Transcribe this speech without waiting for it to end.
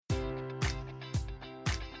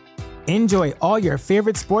Enjoy all your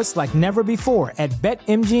favorite sports like never before at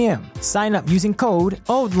BetMGM. Sign up using code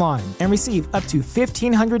OldLine and receive up to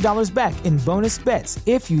 $1,500 back in bonus bets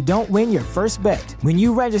if you don't win your first bet. When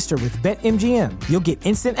you register with BetMGM, you'll get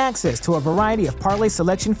instant access to a variety of parlay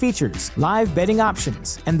selection features, live betting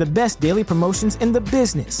options, and the best daily promotions in the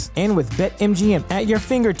business. And with BetMGM at your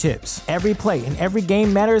fingertips, every play and every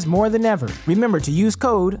game matters more than ever. Remember to use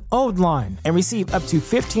code OldLine and receive up to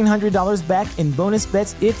 $1,500 back in bonus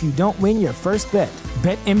bets if you don't win your first bet.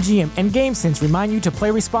 BetMGM and GameSense remind you to play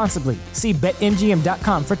responsibly. See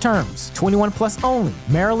BetMGM.com for terms. 21 plus only.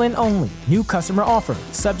 Maryland only. New customer offer.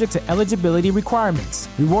 Subject to eligibility requirements.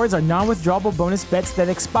 Rewards are non-withdrawable bonus bets that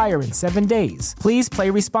expire in 7 days. Please play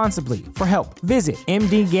responsibly. For help, visit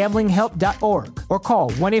mdgamblinghelp.org or call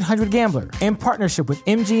 1-800-GAMBLER in partnership with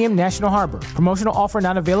MGM National Harbor. Promotional offer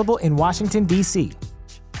not available in Washington, D.C.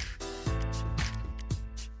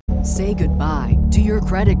 Say goodbye to your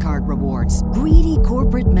credit card rewards. Greedy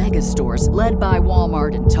corporate mega stores, led by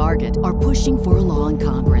Walmart and Target, are pushing for a law in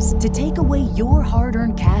Congress to take away your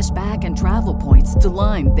hard-earned cash back and travel points to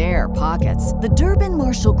line their pockets. The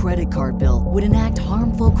Durbin-Marshall credit card bill would enact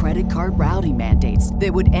harmful credit card routing mandates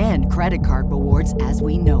that would end credit card rewards as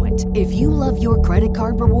we know it. If you love your credit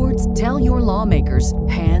card rewards, tell your lawmakers,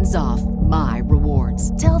 hands off my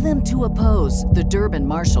rewards. Tell them to oppose the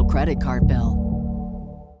Durbin-Marshall credit card bill.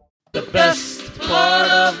 The best part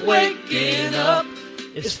of waking up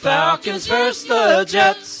is Falcons versus the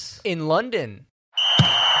Jets in London.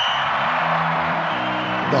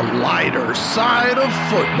 The lighter side of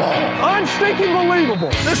football. Unstinking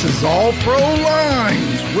believable. This is All Pro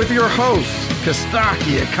Lines with your hosts,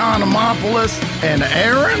 Kostaki Economopoulos and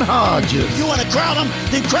Aaron Hodges. You want to crown them?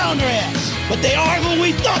 Then crown their ass. But they are who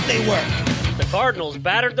we thought they were. The Cardinals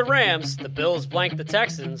battered the Rams, the Bills blanked the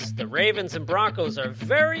Texans, the Ravens and Broncos are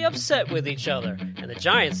very upset with each other, and the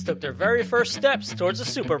Giants took their very first steps towards a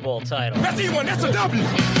Super Bowl title. That's E1, that's a W!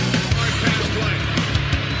 Pass play.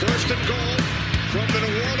 First and goal from the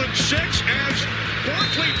New Orleans 6 as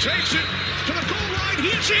Barkley takes it to the goal line.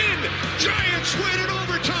 He's in! Giants win in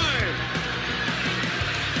overtime!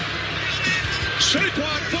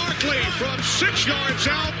 Saquon Barkley from 6 yards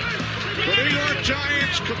out. The New York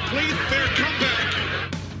Giants complete their comeback.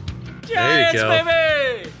 Giants,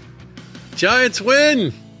 baby! Giants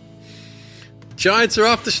win. Giants are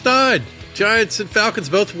off the schneid. Giants and Falcons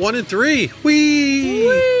both 1-3. Whee!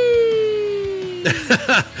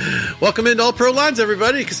 Welcome into All Pro Lines,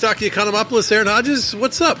 everybody. Kostaki Economopoulos, Aaron Hodges.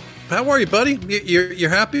 What's up? How are you, buddy? You're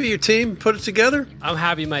happy your team put it together? I'm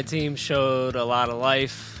happy my team showed a lot of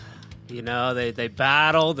life. You know, they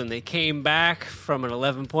battled and they came back from an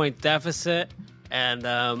 11-point deficit. And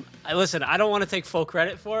listen, I don't want to take full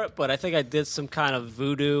credit for it, but I think I did some kind of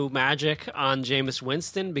voodoo magic on Jameis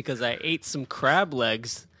Winston because I ate some crab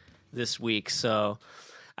legs this week. So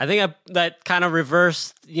I think that kind of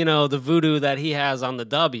reversed, the voodoo that he has on the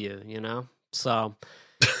W, So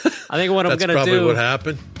I think what I'm going to do what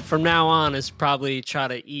happened. From now on is probably try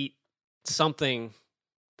to eat something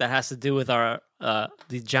that has to do with the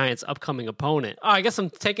Giants' upcoming opponent. Oh, I guess I'm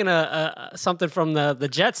taking something from the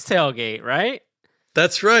Jets tailgate, right?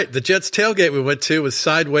 That's right. The Jets tailgate we went to was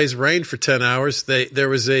sideways rain for 10 hours. There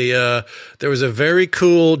was a very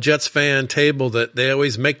cool Jets fan table that they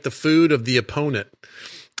always make the food of the opponent,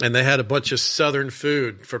 and they had a bunch of Southern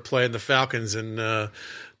food for playing the Falcons, and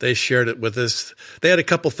they shared it with us. They had a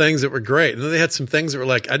couple things that were great, and then they had some things that were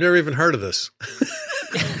like, I never even heard of this.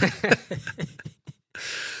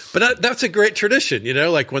 But that's a great tradition,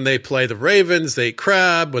 like when they play the Ravens, they eat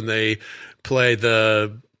crab. When they play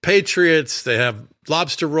the Patriots, they have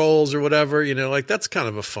lobster rolls or whatever, that's kind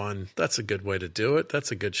of that's a good way to do it.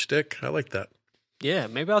 That's a good shtick. I like that. Yeah,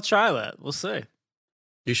 maybe I'll try that. We'll see.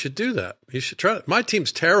 You should do that. You should try it. My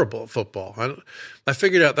team's terrible at football. I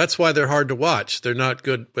figured out that's why they're hard to watch. They're not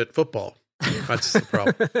good at football. That's the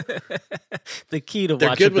problem. The key to watchability.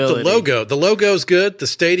 They're good with the logo. The logo's good. The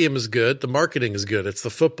stadium is good. The marketing is good. It's the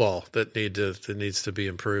football that needs to be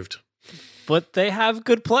improved. But they have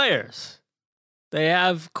good players. They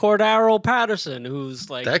have Cordero Patterson, who's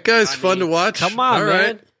like that guy's fun to watch. Come on, all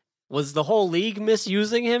man! Right. Was the whole league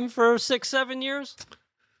misusing him for 6-7 years?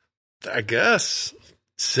 I guess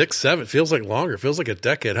 6-7 feels like longer. Feels like a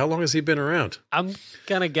decade. How long has he been around? I'm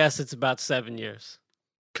gonna guess it's about 7 years.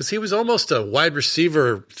 Because he was almost a wide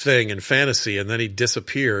receiver thing in fantasy, and then he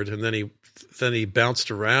disappeared, and then he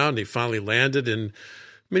bounced around. He finally landed, and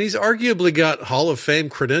he's arguably got Hall of Fame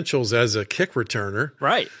credentials as a kick returner,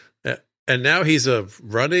 right? And now he's a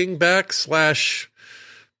running back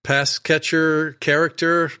 / pass catcher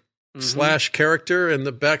character / character in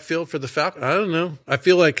the backfield for the Falcons. I don't know. I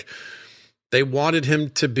feel like they wanted him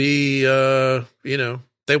to be,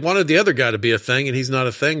 they wanted the other guy to be a thing, and he's not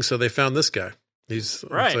a thing, so they found this guy. He's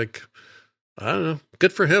Right. It's like, I don't know.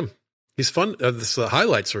 Good for him. He's fun. The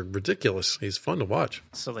highlights are ridiculous. He's fun to watch.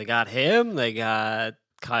 So they got him. They got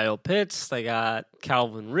Kyle Pitts. They got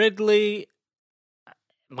Calvin Ridley.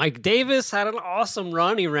 Mike Davis had an awesome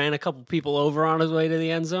run. He ran a couple people over on his way to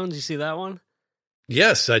the end zone. Did you see that one?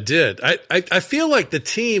 Yes, I did. I feel like the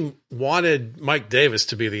team wanted Mike Davis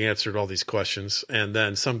to be the answer to all these questions, and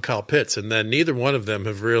then some Kyle Pitts, and then neither one of them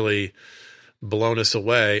have really blown us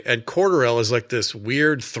away. And Cordarrelle is like this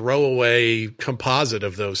weird throwaway composite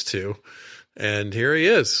of those two, and here he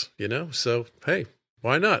is. So hey,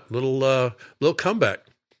 why not? Little comeback.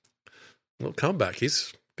 Little comeback.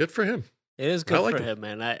 He's good for him. It is good for him,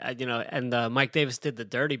 man. And Mike Davis did the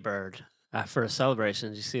Dirty Bird for a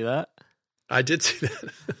celebration. Did you see that? I did see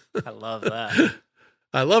that. I love that.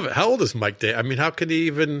 I love it. How old is Mike Davis? I mean, how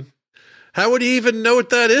would he even know what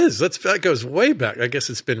that is? That goes way back. I guess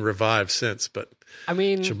it's been revived since, but I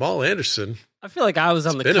mean, Jamal Anderson. I feel like I was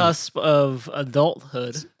on the cusp of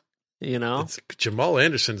adulthood, Jamal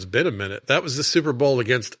Anderson's been a minute. That was the Super Bowl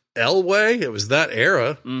against Elway. It was that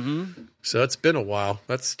era. Mm-hmm. So it's been a while.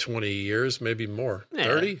 That's 20 years, maybe more. Yeah.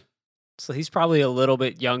 30? So he's probably a little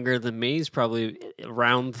bit younger than me. He's probably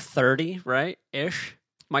around 30, right? Ish.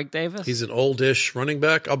 Mike Davis. He's an oldish running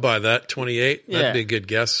back. I'll buy that. 28. Yeah. That'd be a good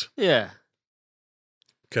guess. Yeah.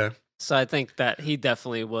 Okay. So I think that he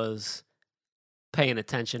definitely was paying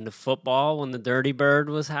attention to football when the Dirty Bird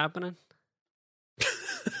was happening.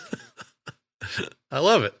 I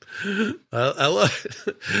love it. I love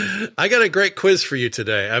it. I got a great quiz for you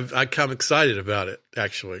today. I'm excited about it,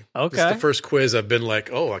 actually. Okay. This is the first quiz I've been like,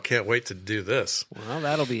 oh, I can't wait to do this. Well,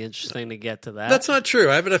 that'll be interesting to get to that. That's not true.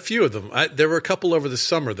 I have a few of them. There were a couple over the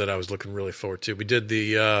summer that I was looking really forward to. We did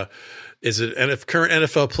the, is it current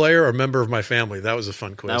NFL player or member of my family? That was a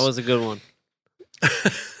fun quiz. That was a good one.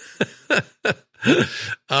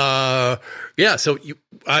 Yeah, so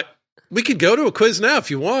we could go to a quiz now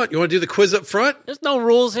if you want. You want to do the quiz up front? There's no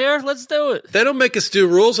rules here. Let's do it. They don't make us do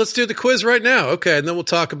rules. Let's do the quiz right now. Okay, and then we'll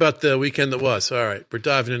talk about the weekend that was. All right, we're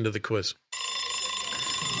diving into the quiz.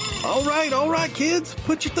 All right, kids.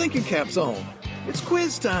 Put your thinking caps on. It's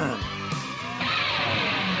quiz time.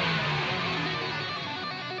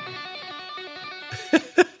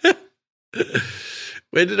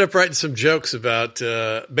 We ended up writing some jokes about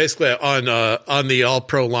basically on the All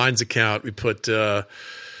Pro Lines account. We put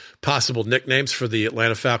possible nicknames for the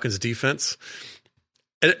Atlanta Falcons defense,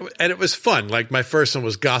 and it was fun. Like my first one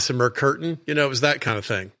was Gossamer Curtain. It was that kind of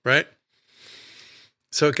thing, right?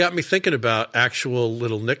 So it got me thinking about actual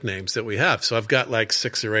little nicknames that we have. So I've got like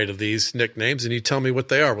 6 or 8 of these nicknames, and you tell me what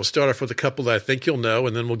they are. We'll start off with a couple that I think you'll know,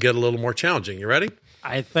 and then we'll get a little more challenging. You ready?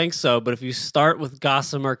 I think so, but if you start with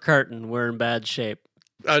Gossamer Curtain, we're in bad shape.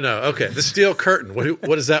 Oh, no. Okay. The Steel Curtain. What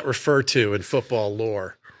does that refer to in football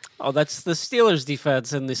lore? Oh, that's the Steelers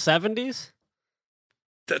defense in the 70s?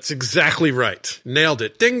 That's exactly right. Nailed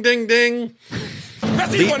it. Ding, ding, ding.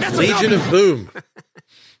 That's Legion of Boom.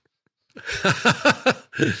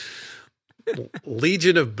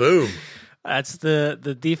 Legion of Boom. That's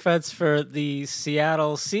the defense for the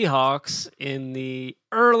Seattle Seahawks in the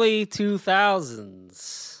early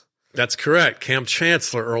 2000s. That's correct. Cam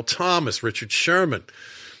Chancellor, Earl Thomas, Richard Sherman.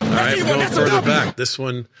 All right, going further back. This is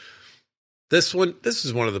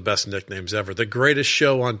one of the best nicknames ever. The Greatest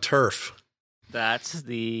Show on Turf. That's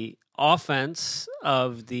the offense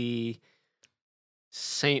of the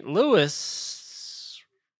St. Louis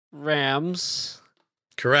Rams.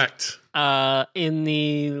 Correct. In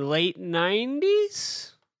the late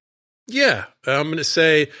 90s? Yeah, I'm going to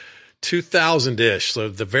say 2000-ish. So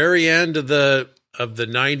the very end of the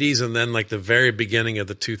 90s and then like the very beginning of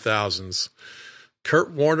the 2000s.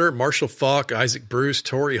 Kurt Warner, Marshall Faulk, Isaac Bruce,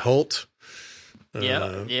 Torrey Holt.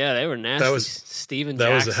 Yeah, they were nasty. Steven Jackson.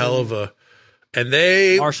 That was a hell of a... And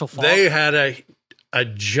they had a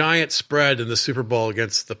giant spread in the Super Bowl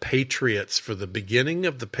against the Patriots for the beginning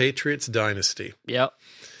of the Patriots dynasty. Yep.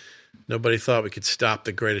 Nobody thought we could stop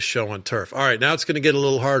the Greatest Show on Turf. All right, now it's going to get a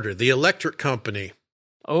little harder. The Electric Company.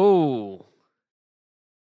 Oh.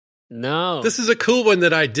 No. This is a cool one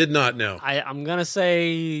that I did not know. I'm going to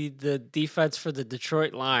say the defense for the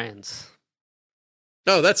Detroit Lions.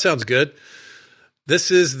 Oh, that sounds good.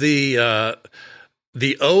 This is the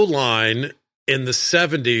O-line in the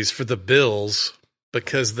 70s for the Bills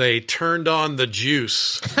because they turned on the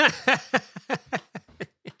juice.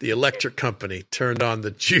 The Electric Company turned on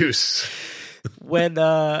the juice. When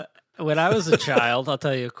I was a child, I'll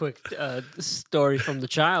tell you a quick story from the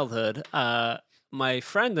childhood. My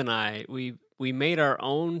friend and I, we we made our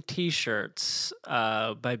own T-shirts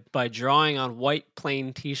by drawing on white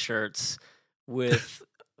plain T-shirts with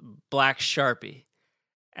black Sharpie.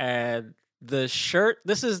 And the shirt,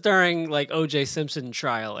 this is during like O.J. Simpson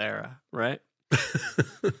trial era, right?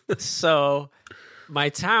 So my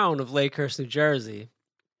town of Lakehurst, New Jersey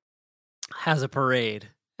has a parade,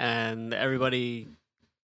 and everybody,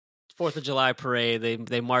 4th of July parade,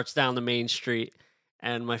 they march down the main street,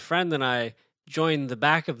 and my friend and I joined the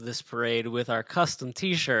back of this parade with our custom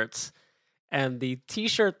T-shirts, and the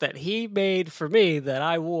T-shirt that he made for me that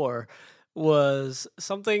I wore was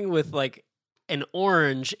something with like an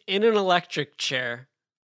orange in an electric chair,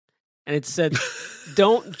 and it said,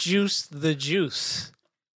 "Don't juice the juice."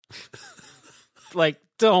 Like,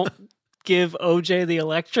 don't give OJ the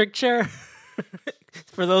electric chair.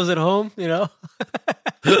 For those at home, you know.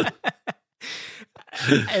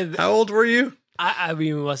 And how old were you? I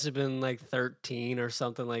mean, it must have been like 13 or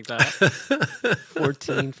something like that.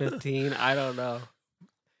 14, 15, I don't know.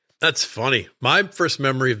 That's funny. My first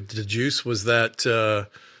memory of the juice was that,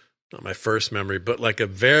 not my first memory, but like a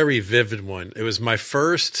very vivid one. It was my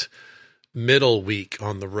first middle week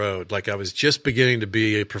on the road. Like I was just beginning to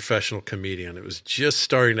be a professional comedian. It was just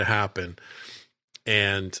starting to happen.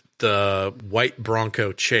 And the white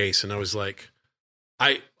Bronco chase. And I was like,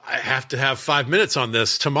 I have to have 5 minutes on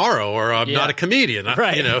this tomorrow, or I'm not a comedian.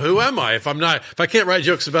 Right. You know, who am I? If I can't write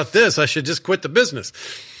jokes about this, I should just quit the business.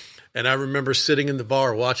 And I remember sitting in the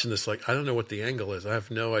bar watching this, like, I don't know what the angle is. I have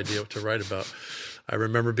no idea what to write about. I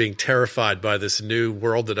remember being terrified by this new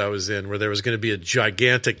world that I was in, where there was going to be a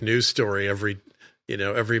gigantic news story every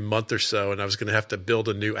month or so, and I was going to have to build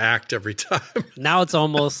a new act every time. Now it's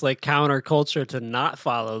almost like counterculture to not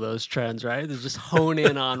follow those trends, right? To just hone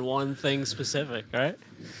in on one thing specific, right?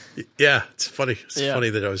 Yeah, it's funny. It's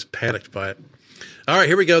funny that I was panicked by it. All right,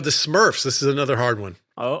 here we go. The Smurfs. This is another hard one.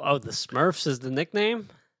 Oh, the Smurfs is the nickname?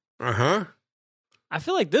 Uh-huh. I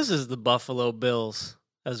feel like this is the Buffalo Bills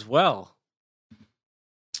as well.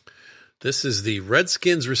 This is the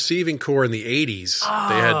Redskins receiving core in the 80s. Oh.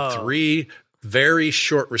 They had 3 very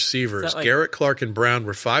short receivers. Like, Garrett, Clark, and Brown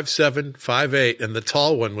were 5'7", 5'8", and the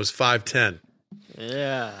tall one was 5'10".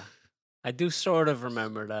 Yeah. I do sort of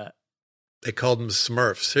remember that. They called them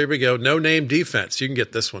Smurfs. Here we go. No name defense. You can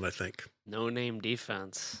get this one, I think. No name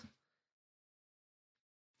defense.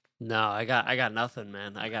 No, I got nothing,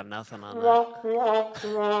 man. I got nothing on that.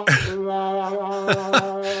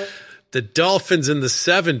 The Dolphins in the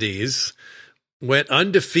 70s went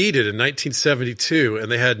undefeated in 1972,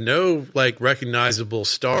 and they had no like recognizable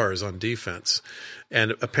stars on defense.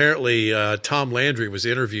 And apparently Tom Landry was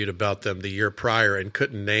interviewed about them the year prior and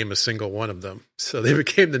couldn't name a single one of them. So they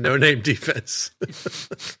became the no-name defense. It's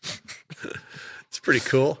pretty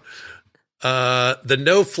cool. The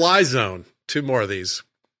no-fly zone. 2 more of these.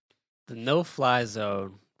 The no-fly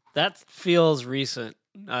zone. That feels recent.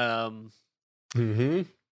 Mm-hmm.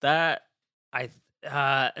 That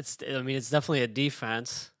it's definitely a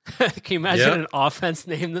defense. Can you imagine an offense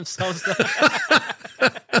name themselves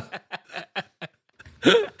that?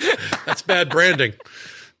 That's bad branding.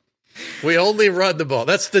 We only run the ball.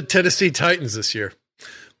 That's the Tennessee Titans this year.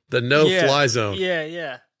 The no-fly zone.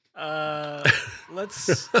 Yeah.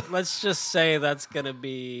 Let's just say that's gonna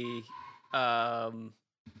be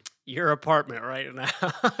your apartment right now.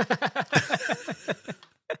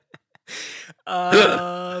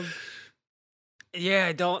 Yeah,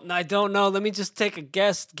 I don't know. Let me just take a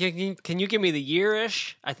guess. Can you give me the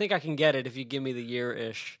year-ish? I think I can get it if you give me the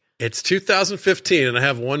year-ish. It's 2015, and I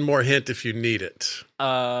have one more hint if you need it.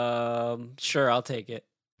 Sure, I'll take it.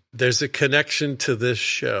 There's a connection to this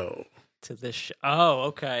show. Oh,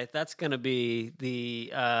 okay. That's going to be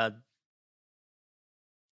the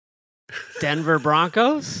Denver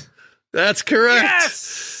Broncos? That's correct.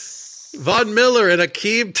 Yes! Von Miller and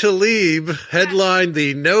Aqib Talib headlined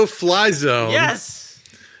the no-fly zone. Yes!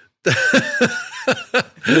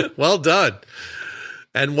 Well done.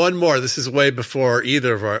 And one more. This is way before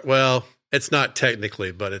either of our... Well, it's not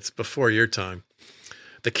technically, but it's before your time.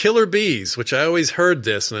 The Killer Bees, which I always heard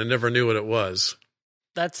this, and I never knew what it was.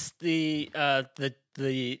 That's the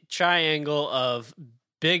triangle of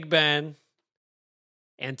Big Ben,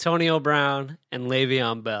 Antonio Brown, and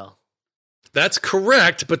Le'Veon Bell. That's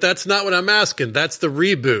correct, but that's not what I'm asking. That's the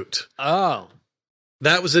reboot. Oh.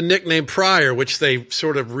 That was a nickname prior, which they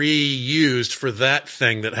sort of reused for that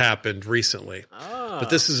thing that happened recently. Oh. But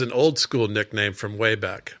this is an old school nickname from way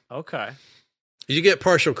back. Okay. You get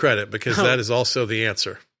partial credit because that is also the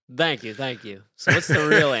answer. Thank you. So what's the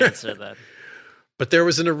real answer then? But there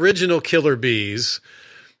was an original Killer Bees.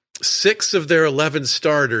 6 of their 11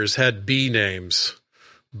 starters had B names.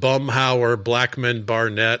 Bumhauer, Blackman,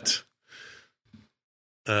 Barnett.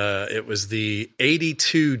 It was the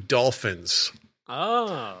 82 Dolphins.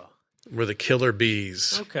 Oh. Were the Killer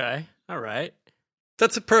Bees. Okay. All right.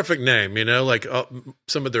 That's a perfect name, like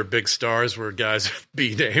some of their big stars were guys with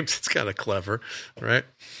B names. It's kind of clever, right?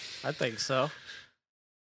 I think so.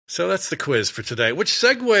 So that's the quiz for today, which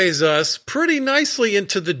segues us pretty nicely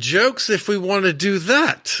into the jokes if we want to do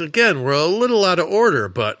that. Again, we're a little out of order,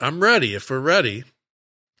 but I'm ready if we're ready.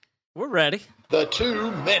 We're ready. The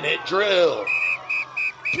 2-minute drill.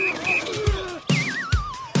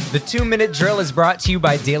 The 2-minute drill is brought to you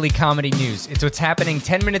by Daily Comedy News. It's what's happening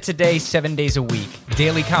 10 minutes a day, 7 days a week.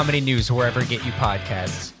 Daily Comedy News, wherever you get you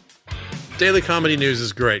podcasts. Daily Comedy News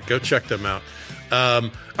is great. Go check them out.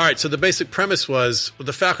 All right, so the basic premise was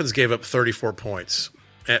the Falcons gave up 34 points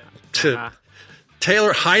to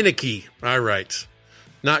Taylor Heineke. All right.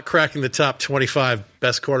 Not cracking the top 25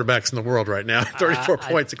 best quarterbacks in the world right now. 34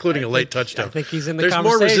 points, including a late touchdown. I think he's in the There's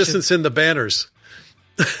conversation. more resistance in the banners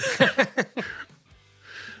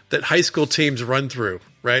that high school teams run through,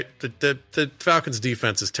 right? The Falcons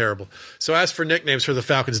defense is terrible. So as for nicknames for the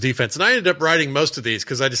Falcons defense, and I ended up writing most of these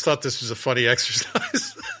because I just thought this was a funny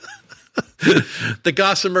exercise. The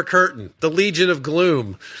Gossamer Curtain, the Legion of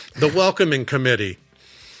Gloom, the Welcoming Committee,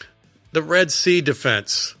 the Red Sea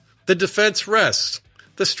Defense, the Defense Rest,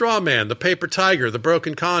 the Straw Man, the Paper Tiger, the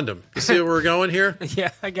Broken Condom. You see where we're going here? Yeah,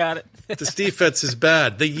 I got it. This defense is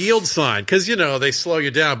bad. The Yield Sign, because, they slow you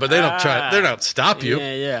down, but they don't stop you.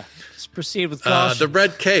 Yeah. Just proceed with caution. The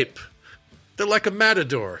Red Cape. They're like a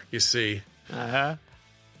matador, you see. Uh-huh.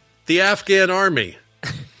 The Afghan Army.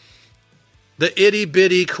 The Itty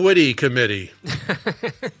Bitty Quitty Committee.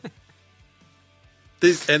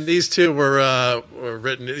 These two were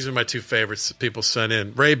written. These are my two favorites that people sent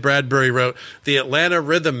in. Ray Bradbury wrote the Atlanta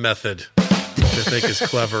Rhythm Method, which I think is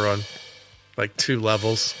clever on like 2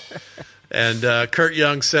 levels. And Kurt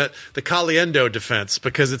Young sent the Caliendo Defense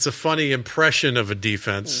because it's a funny impression of a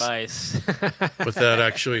defense. Nice. Without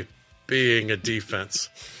actually being a defense.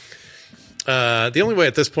 The only way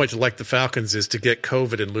at this point to like the Falcons is to get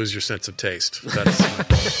COVID and lose your sense of taste. That's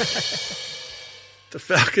the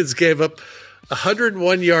Falcons gave up a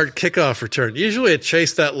 101-yard kickoff return. Usually a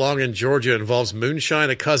chase that long in Georgia involves moonshine,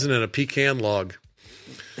 a cousin, and a pecan log.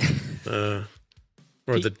 Or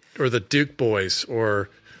the Duke Boys, or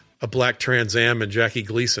a black Trans Am and Jackie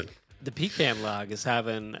Gleason. The pecan log is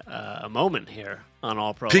having a moment here on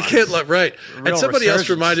All Pro. Pecan log, right. And somebody else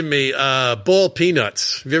reminded me, Bull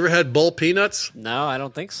Peanuts. Have you ever had Bull Peanuts? No, I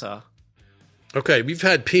don't think so. Okay, we've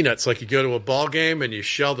had peanuts, like you go to a ball game and you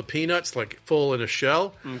shell the peanuts, like full in a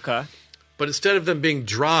shell. Okay. But instead of them being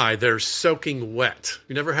dry, they're soaking wet.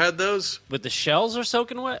 You never had those? But the shells are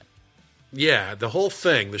soaking wet? Yeah, the whole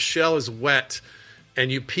thing. The shell is wet,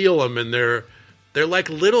 and you peel them, and they're like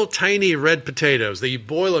little tiny red potatoes. You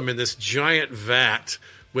boil them in this giant vat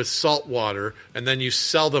with salt water, and then you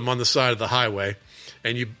sell them on the side of the highway.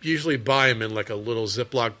 And you usually buy them in like a little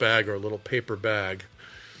Ziploc bag or a little paper bag.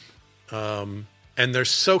 And they're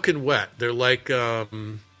soaking wet. They're like, they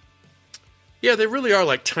really are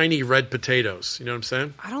like tiny red potatoes. You know what I'm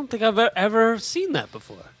saying? I don't think I've ever seen that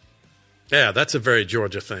before. Yeah, that's a very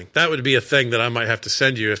Georgia thing. That would be a thing that I might have to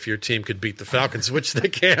send you if your team could beat the Falcons, which they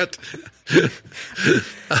can't.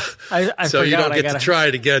 So you don't get to try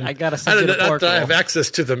it again. I gotta send you the pork roll. I have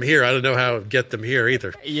access to them here. I don't know how to get them here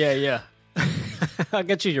either. Yeah. I'll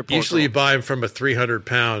get you your pork Usually roll. you buy them from a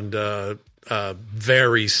 300-pound,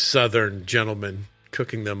 very southern gentleman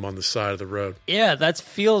cooking them on the side of the road. Yeah, that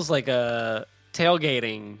feels like a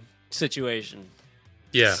tailgating situation.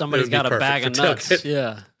 Yeah. Somebody's got a bag of nuts. Tailgate.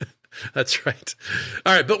 Yeah. That's right.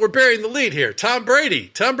 All right, but we're burying the lead here. Tom Brady.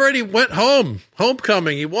 Tom Brady went home.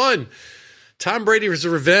 Homecoming. He won. Tom Brady's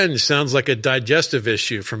revenge sounds like a digestive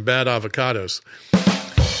issue from bad avocados.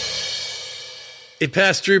 He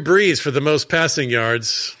passed Drew Brees for the most passing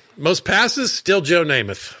yards. Most passes, still Joe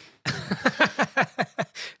Namath.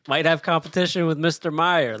 Might have competition with Mr.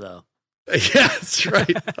 Meyer, though. Yeah, that's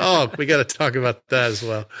right. Oh, we got to talk about that as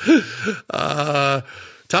well.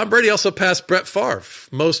 Tom Brady also passed Brett Favre,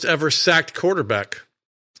 most ever sacked quarterback.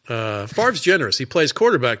 Favre's generous. He plays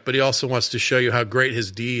quarterback, but he also wants to show you how great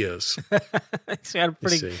his D is. He's got a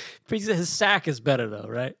pretty. His sack is better, though,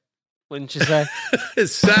 right? Wouldn't you say?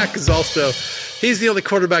 His sack is also. He's the only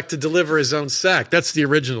quarterback to deliver his own sack. That's the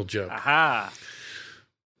original joke. Aha.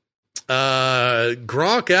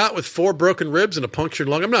 Gronk out with 4 broken ribs and a punctured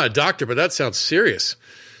lung. I'm not a doctor, but that sounds serious.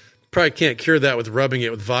 Probably can't cure that with rubbing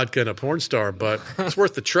it with vodka and a porn star, but it's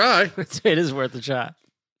worth the try. It is worth a shot.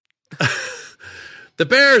 The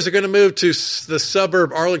Bears are going to move to the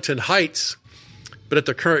suburb Arlington Heights, but at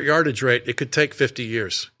their current yardage rate, it could take 50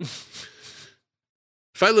 years.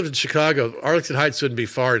 If I lived in Chicago, Arlington Heights wouldn't be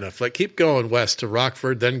far enough. Like, keep going west to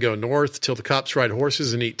Rockford, then go north till the cops ride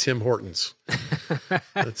horses and eat Tim Hortons.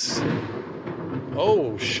 That's.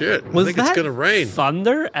 Oh shit! I think it's going to rain.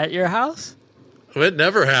 Thunder at your house? It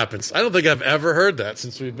never happens. I don't think I've ever heard that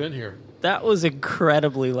since we've been here. That was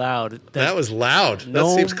incredibly loud. That was loud. No.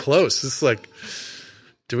 That seems close. It's like,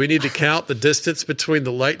 do we need to count the distance between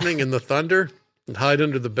the lightning and the thunder and hide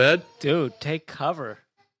under the bed? Dude, take cover.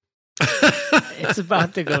 It's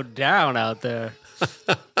about to go down out there.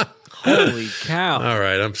 Holy cow! All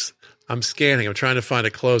right, I'm scanning. I'm trying to find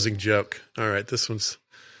a closing joke. All right, this one's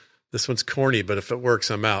corny, but if it works,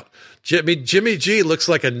 I'm out. Jimmy G looks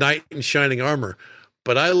like a knight in shining armor,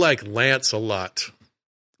 but I like Lance a lot.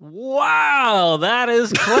 Wow, that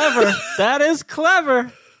is clever. That is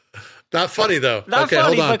clever. Not funny though. Not okay,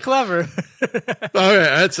 funny, hold on. but clever. All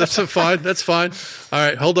right, that's fine. That's fine. All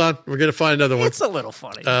right, hold on. We're gonna find another one. It's a little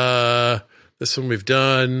funny. This one we've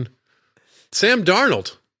done. Sam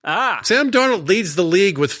Darnold. Ah, Sam Darnold leads the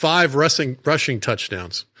league with 5 rushing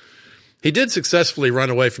touchdowns. He did successfully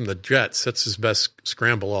run away from the Jets. That's his best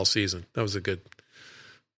scramble all season. That was a good.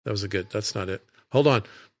 That's not it. Hold on.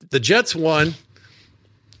 The Jets won.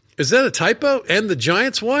 Is that a typo? And the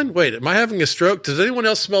Giants won? Wait, am I having a stroke? Does anyone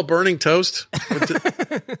else smell burning toast?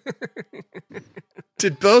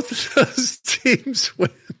 Did both of those teams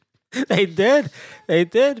win? they did. They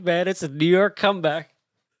did, man. It's a New York comeback.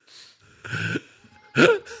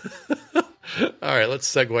 All right,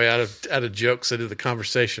 let's segue out of jokes into the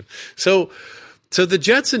conversation. So the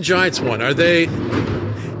Jets and Giants won. Are they?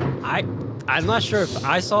 I'm not sure if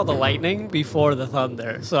I saw the lightning before the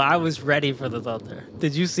thunder, so I was ready for the thunder.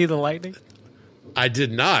 Did you see the lightning? I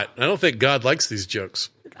did not. I don't think God likes these jokes.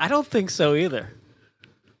 I don't think so either.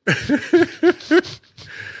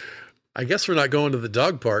 I guess we're not going to the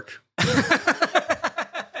dog park.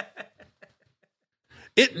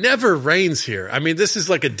 It never rains here. I mean, this is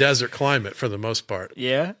like a desert climate for the most part.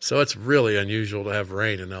 Yeah. So it's really unusual to have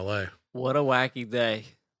rain in LA. What a wacky day.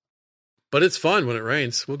 But it's fun when it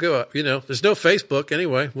rains. We'll go out, there's no Facebook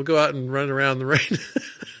anyway. We'll go out and run around in the rain.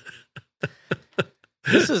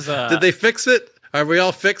 This is Did they fix it? Are we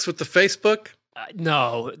all fixed with the Facebook?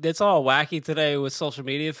 No, it's all wacky today with social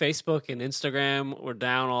media. Facebook and Instagram were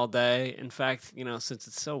down all day. In fact, since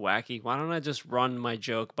it's so wacky, why don't I just run my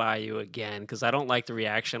joke by you again? Because I don't like the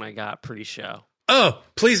reaction I got pre-show. Oh,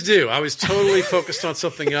 please do. I was totally focused on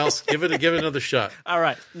something else. Give it another shot. All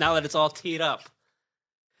right, now that it's all teed up.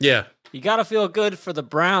 Yeah. You got to feel good for the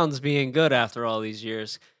Browns being good after all these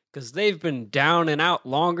years, because they've been down and out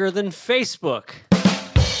longer than Facebook.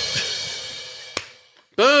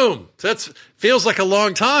 Boom. That feels like a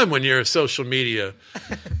long time when you're a social media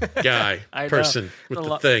guy, person with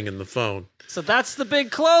the thing and the phone. So that's the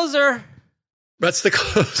big closer. That's the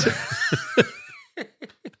closer.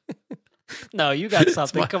 No, you got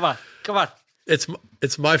something. Come on.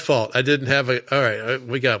 It's my fault. I didn't have a. All right,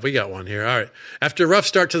 we got one here. All right. After a rough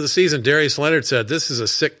start to the season, Darius Leonard said, "This is a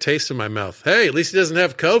sick taste in my mouth." Hey, at least he doesn't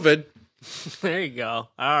have COVID. There you go.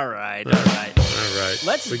 All right. All right.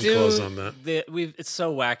 Let's we can close on that. It's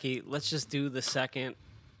so wacky. Let's just do the second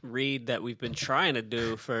read that we've been trying to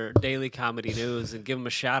do for Daily Comedy News and give them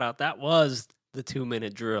a shout out. That was the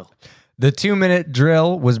 2-minute drill. The 2-minute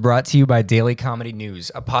drill was brought to you by Daily Comedy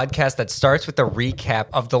News, a podcast that starts with a recap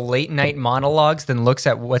of the late night monologues, then looks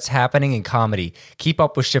at what's happening in comedy. Keep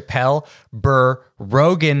up with Chappelle, Burr,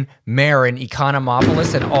 Rogan, Marin,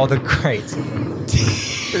 Economopoulos, and all the greats.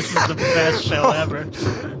 This is the best show ever.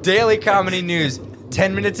 Daily Comedy News,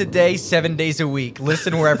 10 minutes a day, 7 days a week.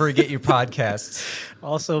 Listen wherever you get your podcasts.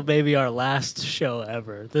 Also, maybe our last show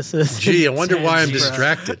ever. This is. Gee, I wonder why I'm intense,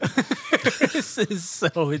 distracted. This is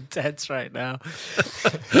so intense right now.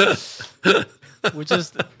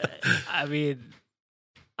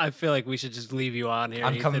 I feel like we should just leave you on here.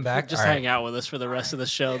 I'm coming back. Just hang out with us for the rest of the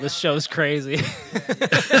show. This show's crazy.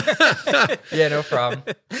 Yeah, no problem.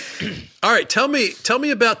 All right, tell me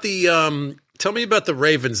about the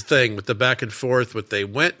Ravens thing with the back and forth. What they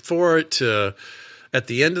went for it at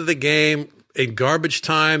the end of the game in garbage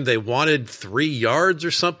time. They wanted 3 yards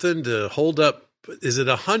or something to hold up. Is it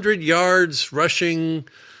 100 yards rushing?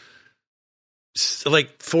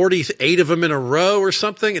 Like 48 of them in a row or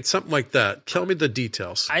something? It's something like that. Tell me the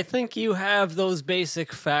details. I think you have those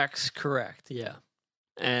basic facts correct, yeah.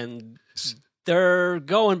 And they're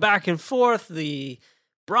going back and forth. The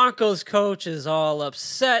Broncos coach is all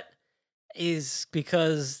upset is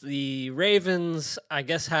because the Ravens, I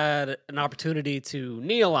guess, had an opportunity to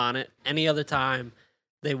kneel on it. Any other time,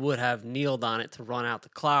 they would have kneeled on it to run out the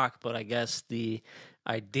clock. But I guess the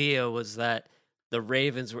idea was that the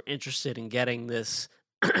Ravens were interested in getting this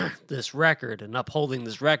this record and upholding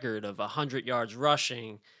this record of 100 yards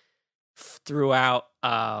rushing throughout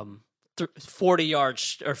 40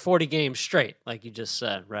 yards or 40 games straight, like you just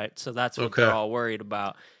said, right? So that's what they're all worried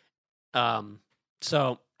about.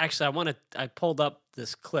 So actually, I pulled up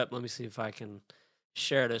this clip. Let me see if I can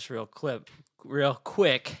share this real quick. We'll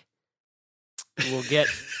get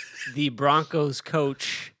the Broncos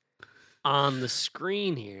coach on the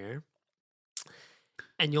screen here,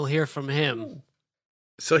 and you'll hear from him.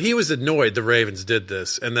 So he was annoyed the Ravens did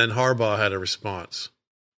this, and then Harbaugh had a response.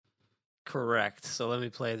 Correct. So let me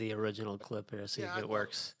play the original clip here, see if it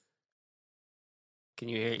works. Can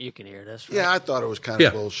you hear? You can hear this, right? Yeah, I thought it was kind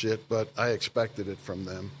of bullshit, but I expected it from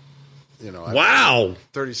them. You know, wow.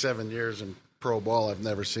 37 years in pro ball, I've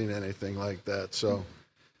never seen anything like that. So,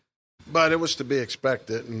 but it was to be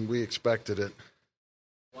expected, and we expected it.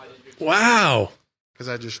 Wow. Because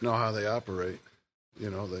I just know how they operate.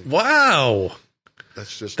 You know, wow.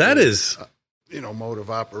 That's just mode of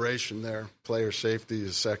operation there. Player safety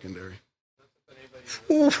is secondary.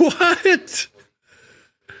 What?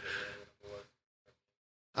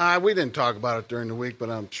 We didn't talk about it during the week, but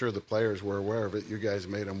I'm sure the players were aware of it. You guys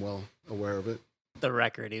made them well aware of it. The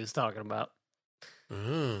record he was talking about.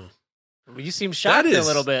 Oh. You seem shocked a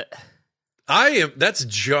little bit. I am. That's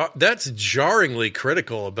jarringly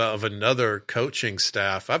critical of another coaching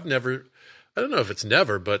staff. I don't know if it's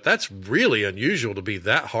never, but that's really unusual to be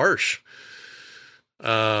that harsh.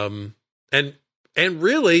 And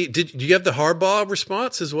really, did you have the Harbaugh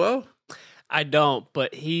response as well? I don't,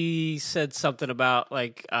 but he said something about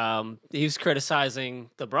he was criticizing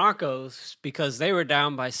the Broncos because they were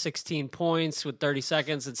down by 16 points with 30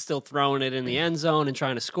 seconds and still throwing it in the end zone and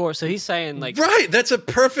trying to score. So he's saying right, that's a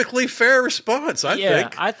perfectly fair response. I think. Yeah,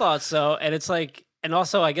 I thought so, and it's and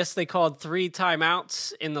also I guess they called 3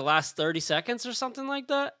 timeouts in the last 30 seconds or something like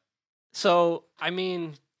that. So I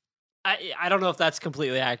mean, I don't know if that's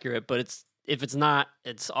completely accurate, but if it's not,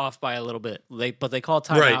 it's off by a little bit. But they call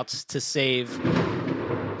timeouts to save.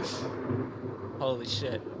 Holy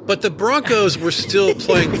shit! But the Broncos were still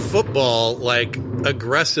playing football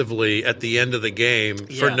aggressively at the end of the game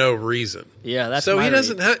for no reason. Yeah, that's so he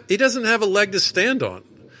doesn't have a leg to stand on.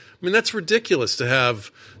 I mean, that's ridiculous to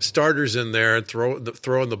have starters in there and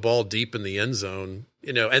throwing the ball deep in the end zone,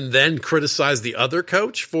 and then criticize the other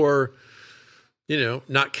coach for,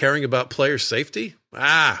 not caring about player safety.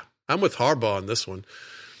 I'm with Harbaugh on this one.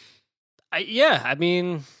 I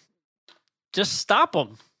mean, just stop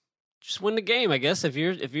them. Just win the game, I guess. If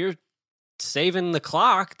you're saving the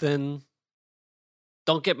clock, then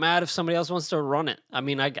don't get mad if somebody else wants to run it. I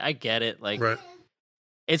mean, I get it. Right.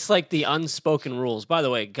 It's like the unspoken rules. By the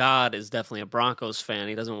way, God is definitely a Broncos fan.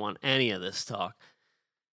 He doesn't want any of this talk.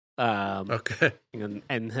 Okay.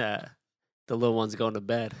 And the little one's going to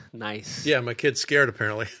bed. Nice. Yeah, my kid's scared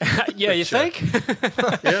apparently. Yeah, you think?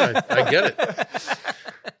 Yeah, I get it.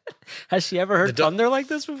 Has she ever heard thunder like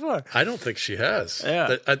this before? I don't think she has.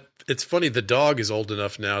 Yeah. It's funny, the dog is old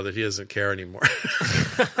enough now that he doesn't care anymore.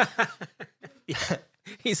 Yeah.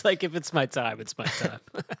 He's like, if it's my time, it's my time.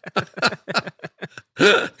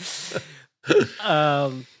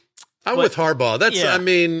 I'm with Harbaugh. I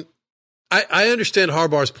mean, I understand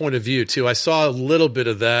Harbaugh's point of view too. I saw a little bit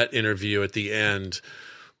of that interview at the end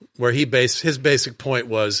where his basic point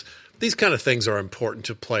was these kind of things are important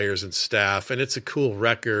to players and staff, and it's a cool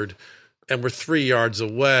record, and we're 3 yards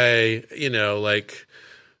away.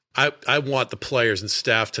 I want the players and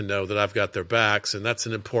staff to know that I've got their backs, and that's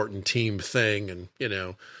an important team thing. And,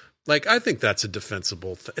 I think that's a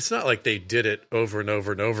defensible it's not like they did it over and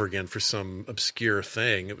over and over again for some obscure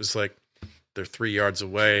thing. It was like they're 3 yards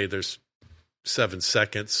away. There's 7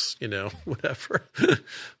 seconds, whatever.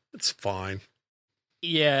 It's fine.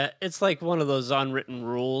 Yeah, it's like one of those unwritten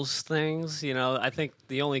rules things. I think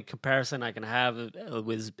the only comparison I can have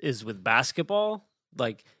is with basketball.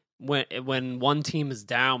 Like, when one team is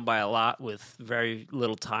down by a lot with very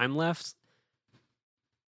little time left,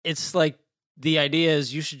 it's like the idea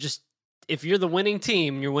is you should just, if you're the winning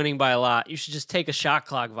team, you're winning by a lot, you should just take a shot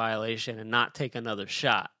clock violation and not take another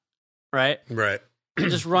shot, right? Right.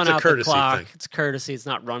 Just run out the clock. Thing. It's courtesy. It's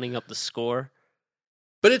not running up the score.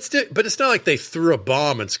 But it's not like they threw a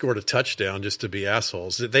bomb and scored a touchdown just to be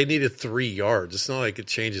assholes. They needed 3 yards. It's not like it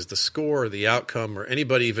changes the score or the outcome or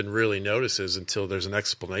anybody even really notices until there's an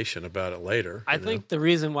explanation about it later. I think the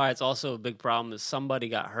reason why it's also a big problem is somebody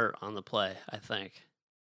got hurt on the play, I think.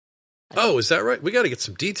 Oh, is that right? We got to get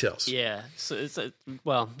some details. Yeah. So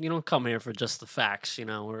you don't come here for just the facts,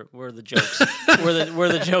 We're the jokes. we're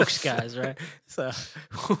the jokes guys, right? So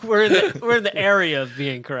we're in the area of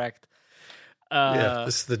being correct.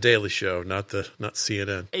 This is the Daily Show, not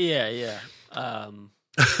CNN. Yeah.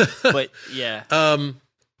 But yeah.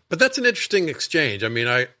 But that's an interesting exchange. I mean,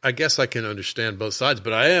 I guess I can understand both sides,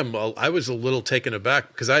 but I was a little taken aback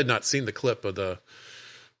because I had not seen the clip of the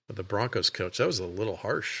Broncos coach. That was a little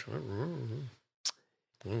harsh. I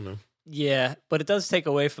don't know. Yeah, but it does take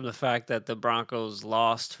away from the fact that the Broncos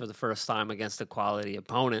lost for the first time against a quality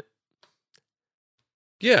opponent.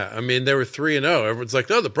 Yeah, I mean, they were 3-0. Everyone's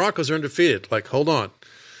like, "Oh, the Broncos are undefeated." Like, hold on.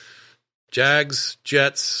 Jags,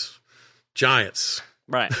 Jets, Giants.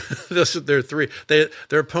 Right. They're three.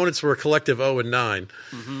 Their opponents were a collective 0-9.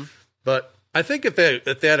 Mm-hmm. But I think if they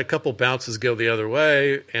had a couple bounces go the other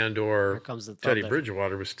way, and or Teddy thunder.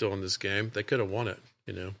 Bridgewater was still in this game, they could have won it.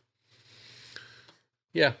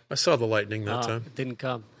 Yeah, I saw the lightning that time. It didn't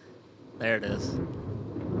come. There it is.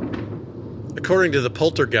 According to the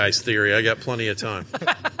poltergeist theory, I got plenty of time.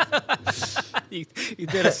 You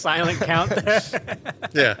did a silent count there.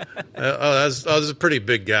 Yeah. That was a pretty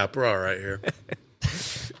big gap. We're all right here.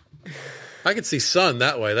 I can see sun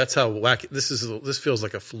that way. That's how wacky this feels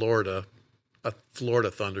like a Florida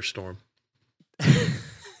thunderstorm.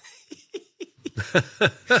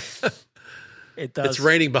 It does. It's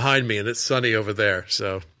raining behind me and it's sunny over there.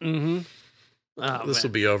 So this will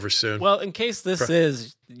be over soon. Well, in case this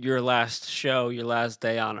is your last show, your last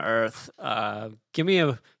day on Earth, give me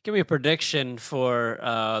a prediction for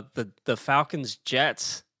the Falcons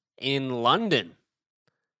Jets in London.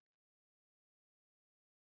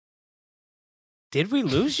 Did we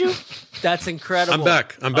lose you? That's incredible. I'm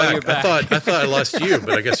back. You're back. I thought I lost you, but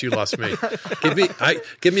I guess you lost me.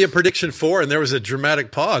 Give me a prediction for, and there was a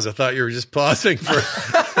dramatic pause. I thought you were just pausing for.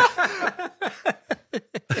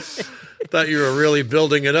 Thought you were really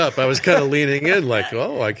building it up. I was kind of leaning in, like,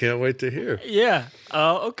 oh, I can't wait to hear. Yeah.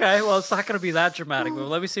 Oh, okay. Well, it's not going to be that dramatic, but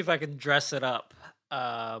let me see if I can dress it up.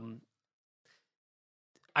 I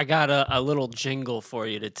got a little jingle for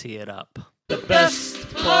you to tee it up. The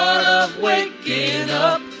best part of waking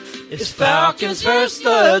up is Falcons versus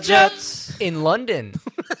the Jets in London.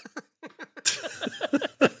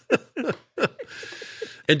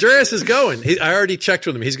 Andreas is going. I already checked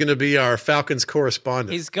with him. He's going to be our Falcons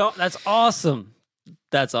correspondent. That's awesome.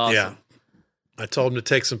 That's awesome. Yeah. I told him to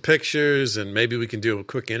take some pictures and maybe we can do a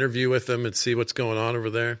quick interview with him and see what's going on over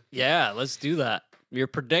there. Yeah, let's do that. Your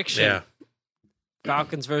prediction. Yeah.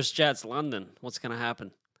 Falcons versus Jets, London. What's going to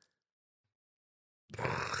happen?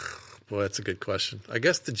 Well, that's a good question. I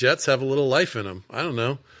guess the Jets have a little life in them. I don't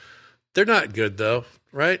know. They're not good, though,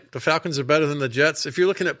 right? The Falcons are better than the Jets. If you're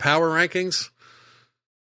looking at power rankings,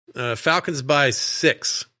 Falcons by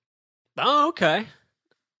 6. Oh, okay.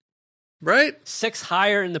 Right? 6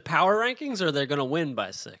 higher in the power rankings, or they're going to win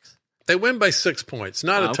by 6? They win by 6 points.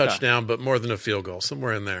 Not a Okay. touchdown, but more than a field goal,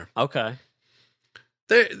 somewhere in there. Okay.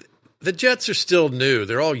 The Jets are still new.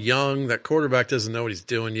 They're all young. That quarterback doesn't know what he's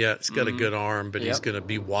doing yet. He's got a good arm, but he's going to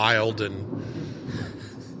be wild. And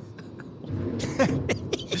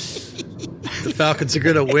the Falcons are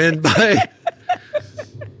going to win by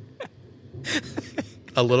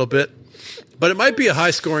a little bit. But it might be a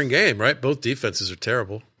high-scoring game, right? Both defenses are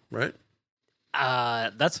terrible, right?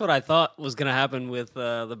 That's what I thought was going to happen with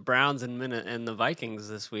the Browns and the Vikings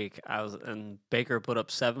this week. And Baker put up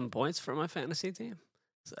 7 points for my fantasy team.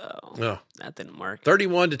 So that didn't work.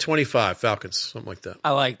 31-25 Falcons, something like that.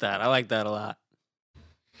 I like that. I like that a lot.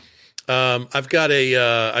 I've got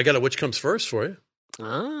a which comes first for you. All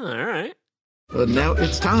right. But now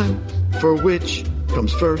it's time for which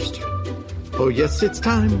comes first. Oh yes, it's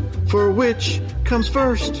time for which comes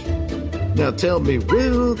first. Now tell me,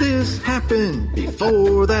 will this happen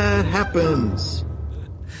before that happens?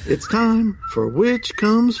 It's time for which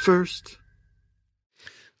comes first.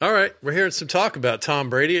 All right, we're hearing some talk about Tom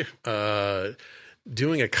Brady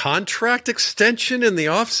doing a contract extension in the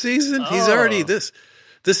offseason. He's already this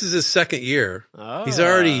is his second year. He's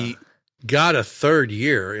already got a third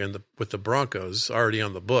year with the Broncos already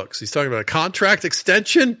on the books. He's talking about a contract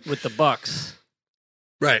extension with the Bucs.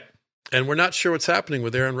 Right. And we're not sure what's happening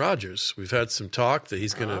with Aaron Rodgers. We've had some talk that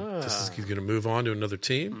he's going to move on to another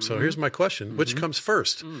team. Mm-hmm. So here's my question. Which comes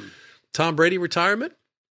first? Tom Brady retirement?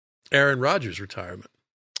 Aaron Rodgers retirement?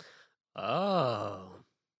 Oh.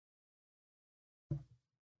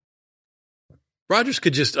 Rodgers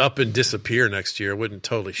could just up and disappear next year. It wouldn't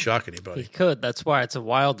totally shock anybody. He could. That's why it's a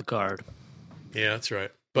wild card. Yeah, that's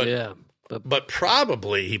right. But yeah, but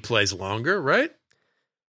probably he plays longer, right?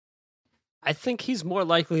 I think he's more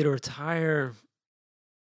likely to retire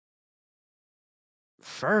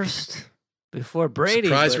first. before Brady.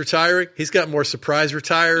 Surprise retiring? He's got more surprise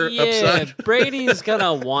retire upside. Brady's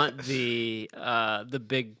gonna want the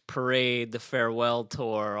big parade, the farewell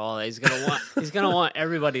tour, all that. He's gonna want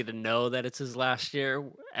everybody to know that it's his last year,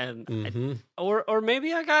 and or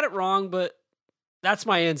maybe I got it wrong, but that's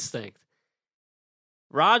my instinct.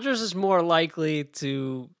 Rodgers is more likely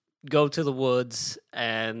to go to the woods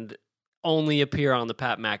and only appear on the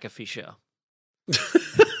Pat McAfee show.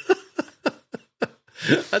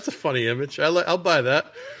 That's a funny image. I'll buy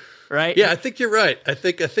that. Right? Yeah, I think you're right. I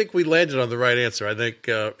think we landed on the right answer. I think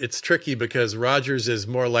it's tricky because Rodgers is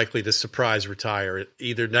more likely to surprise retire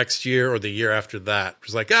either next year or the year after that.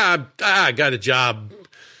 It's like, I got a job.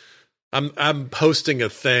 I'm hosting a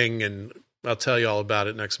thing, and I'll tell you all about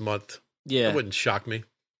it next month. Yeah, that wouldn't shock me.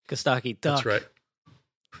 Kostaki duck. That's right.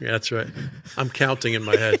 Yeah, that's right. I'm counting in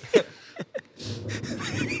my head.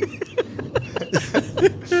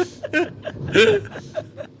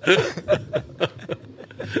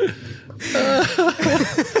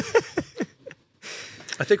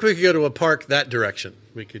 I think we could go to a park that direction.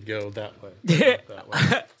 We could go that way.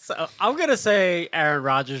 So I'm gonna say Aaron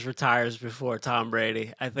Rodgers retires before Tom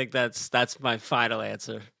Brady. I think that's my final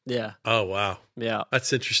answer. Yeah. Oh wow. Yeah.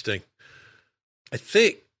 That's interesting. I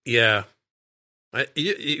think. Yeah.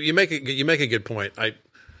 You make a good point. I'm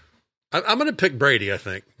going to pick Brady. I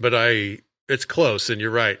think, but it's close, and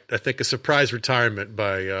you're right. I think a surprise retirement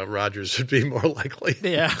by Rodgers would be more likely.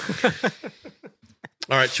 Yeah.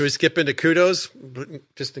 All right, should we skip into kudos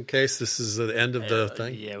just in case this is the end of the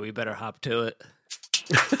thing? Yeah, we better hop to it.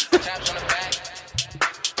 Taps on the back.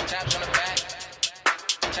 Taps on the back.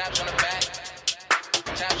 Taps on the back.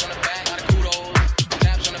 Taps on the back. Lot of kudos.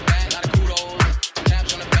 Taps on the back. Lot of kudos.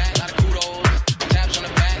 Taps on the back. Lot of kudos. Taps on the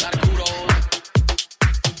back. Lot of kudos.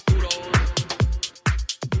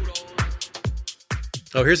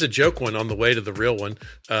 Oh, here's a joke one on the way to the real one.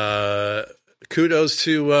 Kudos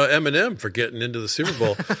to Eminem for getting into the Super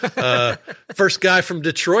Bowl. First guy from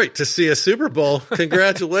Detroit to see a Super Bowl.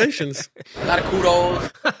 Congratulations. A lot of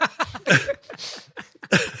kudos.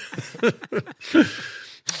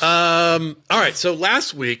 All right. So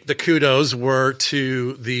last week, the kudos were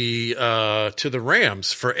to the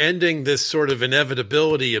Rams for ending this sort of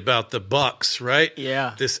inevitability about the Bucs, right?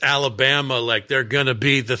 Yeah. This Alabama, like they're going to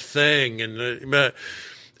be the thing.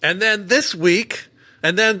 And then this week,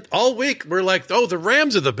 and then all week, we're like, oh, the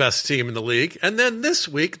Rams are the best team in the league. And then this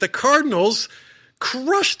week, the Cardinals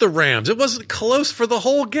crushed the Rams. It wasn't close for the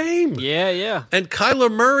whole game. Yeah. And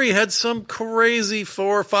Kyler Murray had some crazy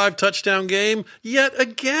 4 or 5 touchdown game yet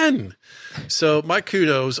again. So my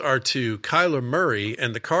kudos are to Kyler Murray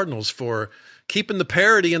and the Cardinals for keeping the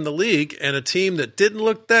parity in the league, and a team that didn't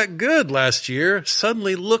look that good last year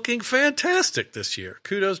suddenly looking fantastic this year.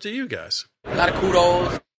 Kudos to you guys. A lot of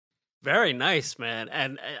kudos. Very nice, man.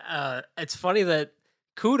 And it's funny that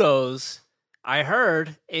kudos, I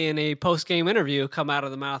heard in a post-game interview come out of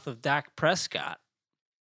the mouth of Dak Prescott.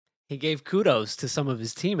 He gave kudos to some of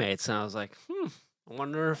his teammates, and I was like, I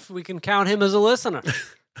wonder if we can count him as a listener.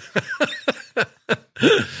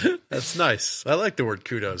 That's nice. I like the word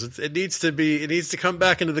kudos. It needs to come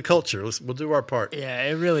back into the culture. We'll do our part. Yeah,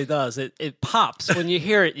 it really does. It pops. When you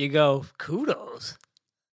hear it, you go, kudos.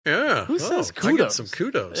 Yeah. Who says kudos? I get some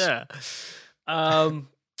kudos. Yeah.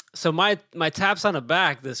 So my taps on the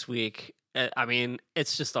back this week, I mean,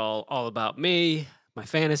 it's just all about me, my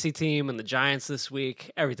fantasy team, and the Giants this week.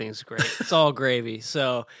 Everything's great. It's all gravy.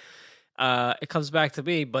 So it comes back to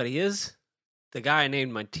me, but he is the guy I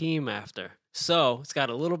named my team after. So it's got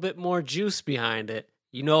a little bit more juice behind it.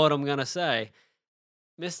 You know what I'm going to say.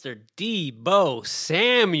 Mr. Deebo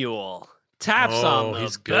Samuel. Taps on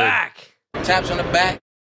the back. Taps on the back.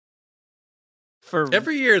 For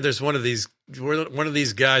every year, there's one of these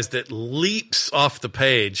guys that leaps off the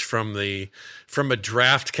page from a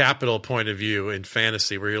draft capital point of view in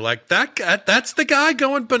fantasy, where you're like, that's the guy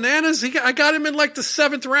going bananas. I got him in like the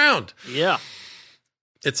 7th round. Yeah,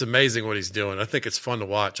 it's amazing what he's doing. I think it's fun to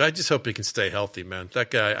watch. I just hope he can stay healthy, man.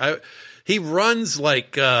 That guy, he runs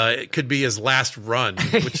like it could be his last run,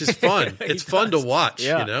 which is fun. It's fun to watch.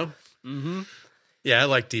 Yeah. You know. Mm-hmm. Yeah, I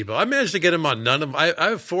like Deebo. I managed to get him on none of them. I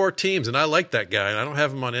have 4 teams, and I like that guy. I don't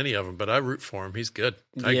have him on any of them, but I root for him. He's good.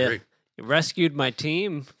 I agree. He rescued my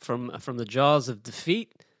team from the jaws of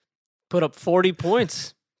defeat. Put up 40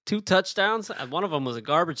 points, 2 touchdowns. One of them was a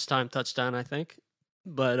garbage time touchdown, I think.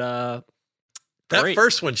 But that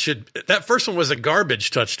first one was a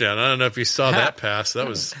garbage touchdown. I don't know if you saw that pass. That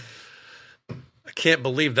was. I can't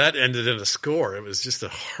believe that ended in a score. It was just a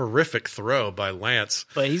horrific throw by Lance.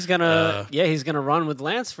 But he's gonna run with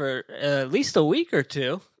Lance for at least a week or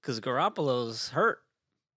two because Garoppolo's hurt.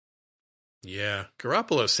 Yeah,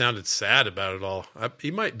 Garoppolo sounded sad about it all.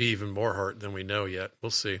 He might be even more hurt than we know yet. We'll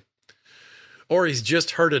see. Or he's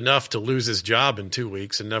just hurt enough to lose his job in 2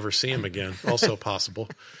 weeks and never see him again. Also possible.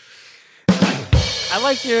 I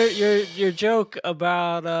like your joke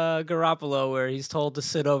about Garoppolo where he's told to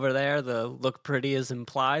sit over there. The look pretty is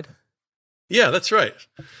implied. Yeah, that's right.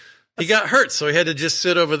 He got hurt, so he had to just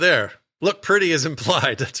sit over there. Look pretty is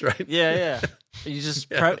implied. That's right. Yeah. You just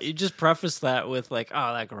you just preface that with like,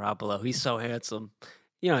 oh, that Garoppolo, he's so handsome.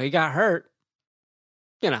 You know, he got hurt.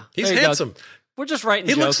 You know, he's handsome. Go. We're just writing.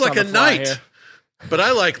 He jokes looks like on a the fly knight. here. But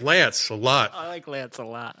I like Lance a lot. I like Lance a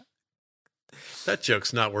lot. That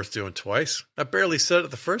joke's not worth doing twice. I barely said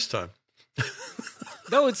it the first time.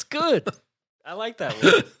 No, it's good. I like that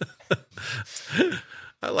one.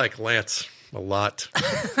 I like Lance a lot.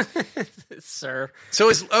 Sir.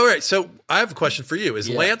 So all right, so I have a question for you. Is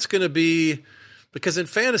Lance going to be, because in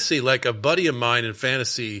fantasy, like a buddy of mine in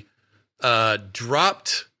fantasy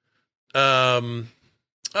dropped, oh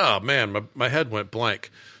man, my head went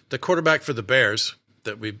blank. The quarterback for the Bears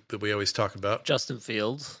that we always talk about. Justin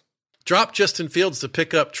Fields. Dropped Justin Fields to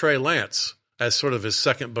pick up Trey Lance as sort of his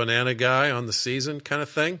second banana guy on the season kind of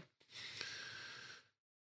thing.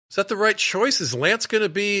 Is that the right choice? Is Lance going to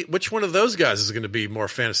be, which one of those guys is going to be more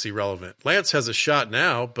fantasy relevant? Lance has a shot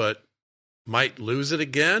now, but might lose it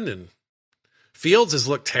again. And Fields has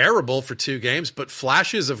looked terrible for 2 games, but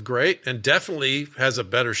flashes of great and definitely has a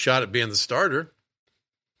better shot at being the starter.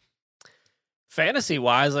 Fantasy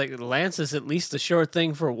wise, like Lance is at least a sure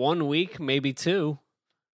thing for 1 week, maybe 2.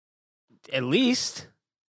 At least.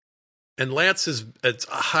 And Lance it's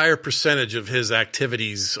a higher percentage of his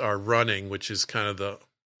activities are running, which is kind of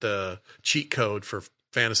the cheat code for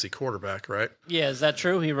fantasy quarterback, right? Yeah, is that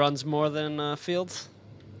true? He runs more than Fields?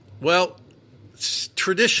 Well,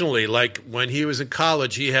 traditionally, like when he was in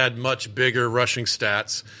college, he had much bigger rushing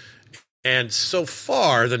stats. And so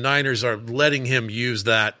far, the Niners are letting him use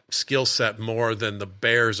that skill set more than the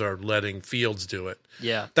Bears are letting Fields do it.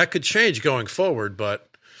 Yeah. That could change going forward, but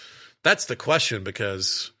that's the question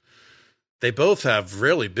because they both have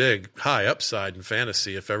really big, high upside in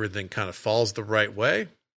fantasy if everything kind of falls the right way.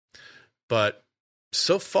 But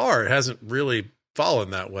so far, it hasn't really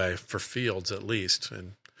fallen that way for Fields, at least.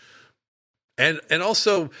 And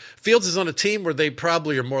also, Fields is on a team where they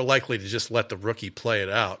probably are more likely to just let the rookie play it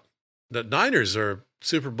out. The Niners are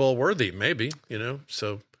Super Bowl worthy, maybe, you know.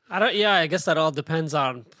 So I guess that all depends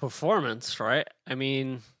on performance, right? I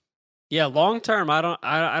mean, yeah, long term, I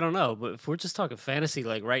don't know. But if we're just talking fantasy,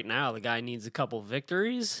 like right now, the guy needs a couple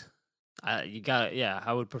victories. I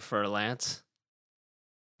would prefer Lance.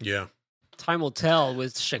 Yeah. Time will tell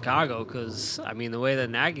with Chicago because, I mean, the way that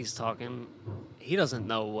Nagy's talking, he doesn't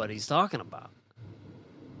know what he's talking about.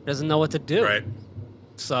 He doesn't know what to do. Right.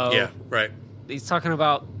 So, yeah, right. He's talking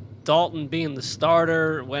about Dalton being the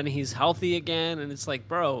starter when he's healthy again. And it's like,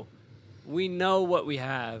 bro, we know what we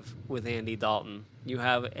have with Andy Dalton. You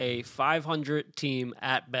have a 500 team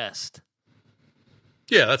at best.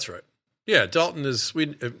 Yeah, that's right. Yeah, Dalton is,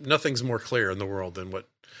 nothing's more clear in the world than what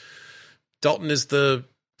Dalton is the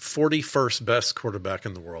 41st best quarterback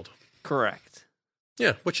in the world. Correct.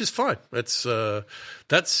 Yeah, which is fine. That's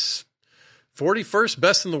 41st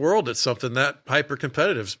best in the world. It's something that hyper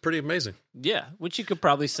competitive is pretty amazing. Yeah, which you could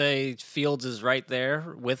probably say Fields is right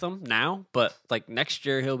there with him now, but like next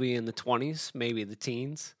year he'll be in the 20s, maybe the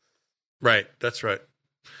teens. Right, that's right.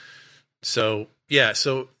 So yeah,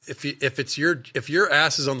 so if your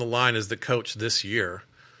ass is on the line as the coach this year,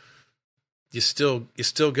 you still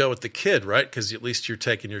go with the kid, right? Because at least you're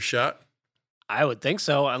taking your shot. I would think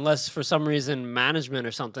so, unless for some reason management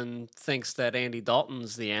or something thinks that Andy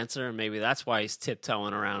Dalton's the answer, and maybe that's why he's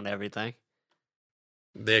tiptoeing around everything.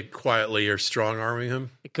 They quietly are strong-arming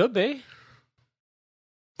him? It could be.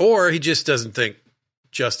 Or he just doesn't think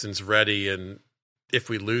Justin's ready, and if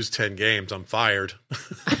we lose 10 games, I'm fired.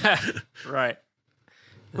 Right.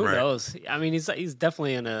 Who knows? I mean, he's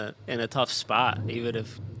definitely in a tough spot. Even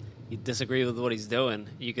if you disagree with what he's doing,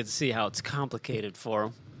 you could see how it's complicated for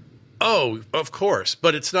him. Oh, of course,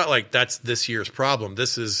 but it's not like that's this year's problem.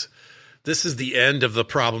 This is the end of the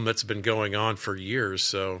problem that's been going on for years.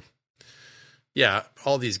 So, yeah,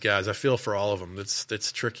 all these guys, I feel for all of them.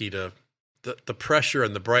 It's tricky to the pressure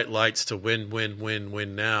and the bright lights to win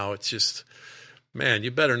now. It's just, man, you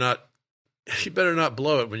better not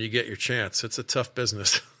blow it when you get your chance. It's a tough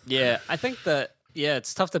business. Yeah, I think that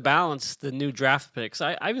it's tough to balance the new draft picks.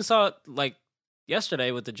 I even saw it like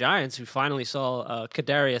yesterday with the Giants, who finally saw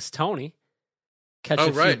Kadarius Toney catch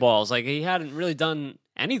a few balls. Like he hadn't really done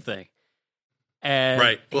anything. And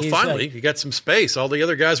Right. Well, he's finally, like, you got some space. All the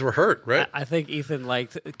other guys were hurt, right? I think Ethan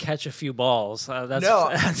liked catch a few balls. That's No.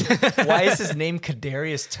 Why is his name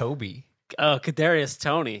Kadarius Toby? Oh, Kadarius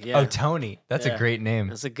Toney. Yeah. Oh, Tony. That's Yeah. a great name.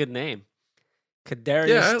 That's a good name. Kadarius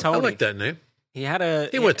Yeah, I Toney. like that name. He had a.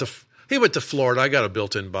 He went to Florida. I got a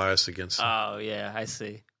built-in bias against him. Oh yeah, I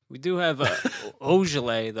see. We do have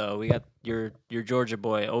Ogilvy though. We got your Georgia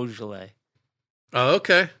boy Ogilvy. Oh,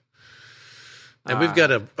 okay. And we've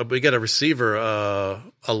got a receiver,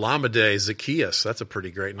 Alameda Zacchaeus. That's a pretty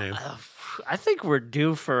great name. I think we're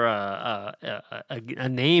due for a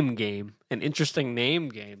name game, an interesting name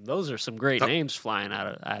game. Those are some great names flying out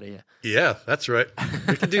of you. Yeah, that's right.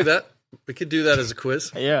 We can do that. We could do that as a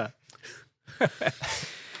quiz. Yeah.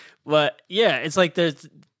 But yeah, it's like there's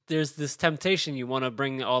this temptation. You want to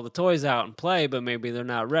bring all the toys out and play, but maybe they're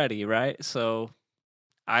not ready, right? So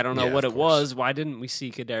I don't know Yeah, what of it course. was. Why didn't we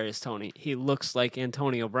see Kadarius Toney? He looks like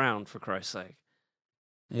Antonio Brown, for Christ's sake.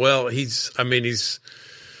 Well, he's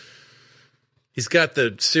got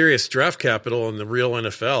the serious draft capital in the real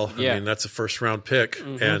NFL. Yeah. I mean, that's a first-round pick,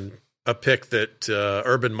 Mhm. and a pick that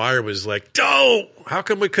Urban Meyer was like, "Oh, how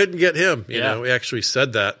come we couldn't get him?" You Yeah. know, he actually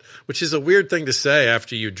said that, which is a weird thing to say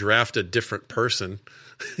after you draft a different person.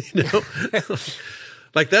 You know,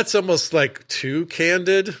 like that's almost like too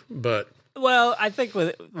candid. But Well, I think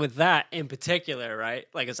with that in particular, right?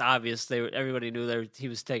 Like it's obvious everybody knew he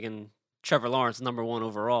was taking Trevor Lawrence #1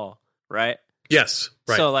 overall, right? yes,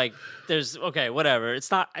 right. So like, there's whatever. It's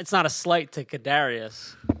not a slight to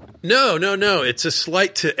Kadarius. No. It's a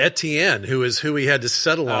slight to Etienne, who he had to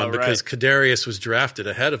settle on because right. Kadarius was drafted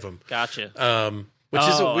ahead of him. Gotcha. Which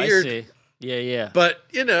is a I weird. see. Yeah. But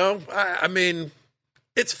you know, I mean,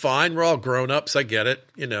 it's fine. We're all grown ups. I get it.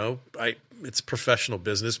 You know, it's professional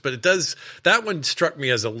business, but it does. That one struck me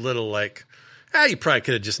as a little like, you probably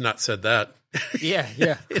could have just not said that. Yeah.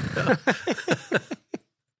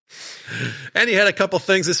 And he had a couple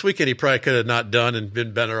things this weekend he probably could have not done and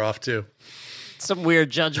been better off too. Some weird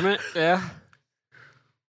judgment. Yeah.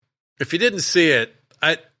 If you didn't see it,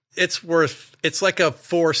 it's like a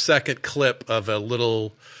 4-second clip of a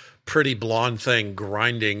little pretty blonde thing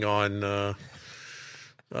grinding on.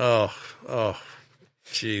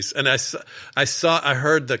 Jeez. And I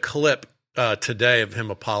heard the clip today of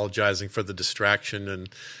him apologizing for the distraction, and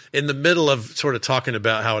in the middle of sort of talking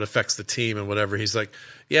about how it affects the team and whatever, he's like,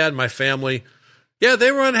 "Yeah, and my family, yeah,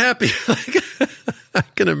 they were unhappy." Like, I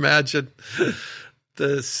can imagine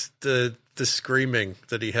the screaming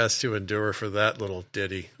that he has to endure for that little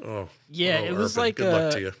ditty. Oh, Yeah, it was Urban, like good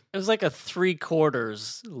luck to you. It was like a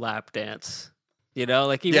 3/4 lap dance. You know,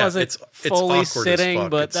 like he Yeah, wasn't it's fully awkward as sitting,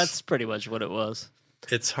 fuck. but that's pretty much what it was.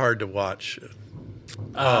 It's hard to watch.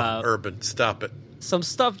 Urban, stop it. Some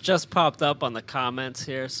stuff just popped up on the comments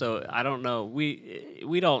here, so I don't know.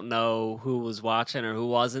 We don't know who was watching or who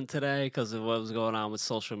wasn't today because of what was going on with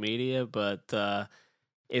social media. But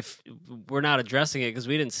if we're not addressing it because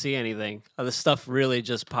we didn't see anything, the stuff really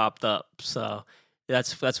just popped up. So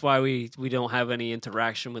that's why we don't have any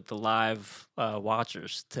interaction with the live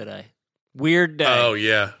watchers today. Weird day. Oh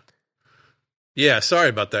yeah. Yeah, sorry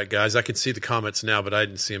about that, guys. I can see the comments now, but I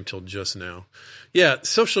didn't see them till just now. Yeah,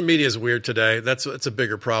 social media is weird today. That's a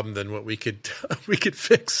bigger problem than what we could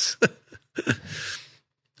fix.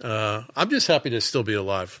 I'm just happy to still be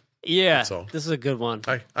alive. Yeah, That's all. this is a good one.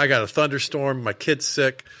 I got a thunderstorm. My kid's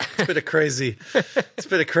sick. It's been a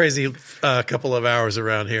crazy couple of hours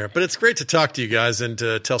around here. But it's great to talk to you guys and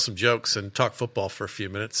to tell some jokes and talk football for a few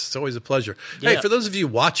minutes. It's always a pleasure. Yeah. Hey, for those of you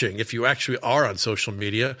watching, if you actually are on social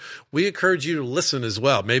media, we encourage you to listen as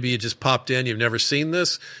well. Maybe you just popped in, you've never seen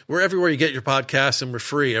this. We're everywhere you get your podcasts, and we're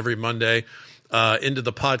free every Monday into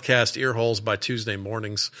the podcast ear holes by Tuesday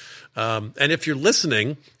mornings. And if you're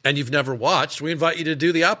listening and you've never watched, we invite you to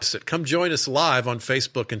do the opposite. Come join us live on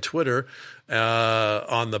Facebook and Twitter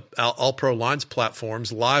on the All Pro Lines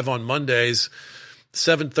platforms, live on Mondays,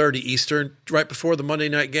 7:30 Eastern, right before the Monday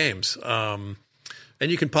night games. And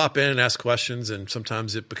you can pop in and ask questions, and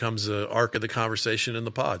sometimes it becomes an arc of the conversation in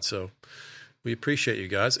the pod. So we appreciate you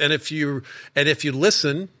guys. And if you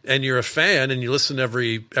listen and you're a fan and you listen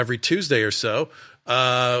every Tuesday or so,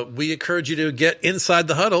 we encourage you to get Inside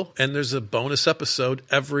the Huddle, and there's a bonus episode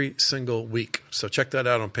every single week. So check that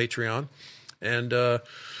out on Patreon. And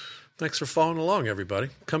thanks for following along, everybody.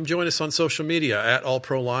 Come join us on social media at All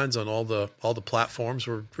Pro Lines on all the platforms.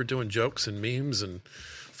 We're doing jokes and memes and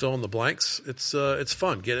fill in the blanks. It's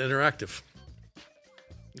fun. Get interactive.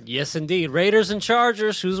 Yes, indeed. Raiders and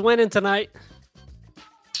Chargers. Who's winning tonight?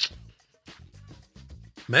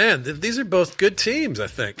 Man, these are both good teams, I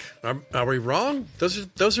think. Are we wrong?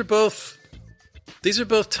 Those are both These are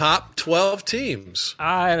both top 12 teams.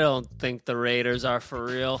 I don't think the Raiders are for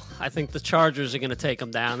real. I think the Chargers are going to take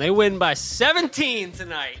them down. They win by 17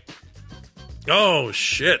 tonight. Oh,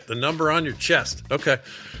 shit. The number on your chest. Okay.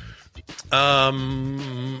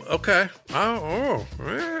 Okay. I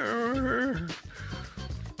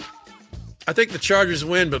think the Chargers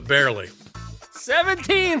win, but barely.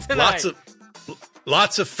 17 tonight.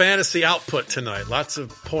 Lots of fantasy output tonight. Lots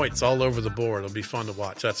of points all over the board. It'll be fun to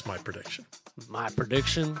watch. That's my prediction. My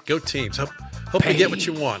prediction. Go teams. Hope you get what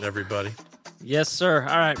you want, everybody. Yes, sir.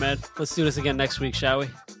 All right, man. Let's do this again next week, shall we?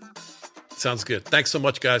 Sounds good. Thanks so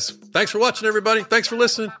much, guys. Thanks for watching, everybody. Thanks for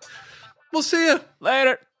listening. We'll see you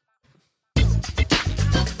later.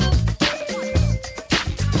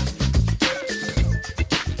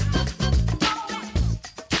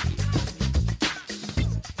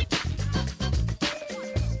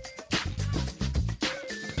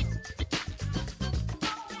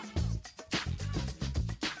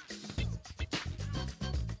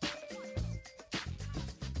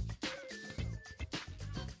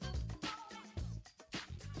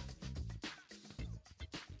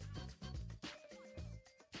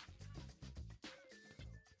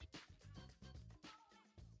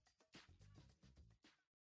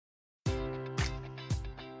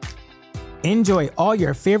 Enjoy all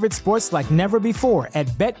your favorite sports like never before at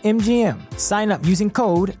BetMGM. Sign up using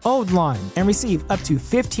code OldLine and receive up to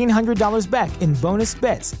 $1,500 back in bonus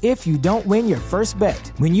bets if you don't win your first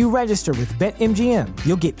bet. When you register with BetMGM,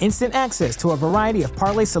 you'll get instant access to a variety of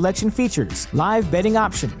parlay selection features, live betting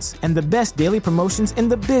options, and the best daily promotions in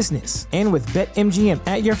the business. And with BetMGM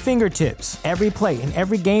at your fingertips, every play and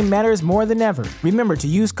every game matters more than ever. Remember to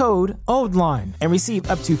use code OldLine and receive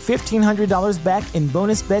up to $1,500 back in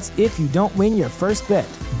bonus bets if you don't win your first bet.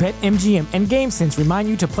 BetMGM and GameSense remind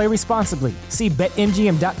you to play responsibly. See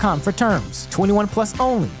BetMGM.com for terms. 21 plus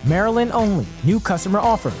only. Maryland only. New customer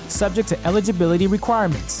offer. Subject to eligibility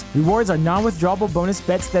requirements. Rewards are non-withdrawable bonus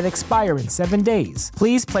bets that expire in 7 days.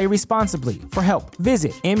 Please play responsibly. For help,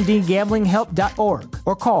 visit mdgamblinghelp.org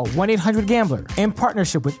or call 1-800-GAMBLER in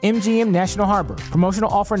partnership with MGM National Harbor. Promotional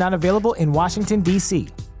offer not available in Washington, D.C.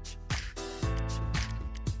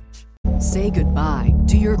 Say goodbye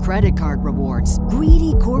to your credit card rewards.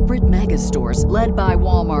 Greedy corporate mega stores, led by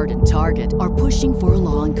Walmart and Target, are pushing for a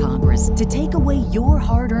law in Congress to take away your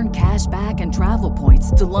hard-earned cash back and travel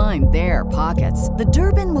points to line their pockets. The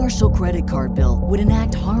Durbin-Marshall credit card bill would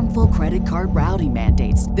enact harmful credit card routing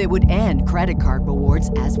mandates that would end credit card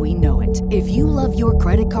rewards as we know it. If you love your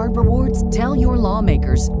credit card rewards, tell your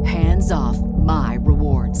lawmakers, hands off my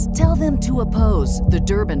rewards. Tell them to oppose the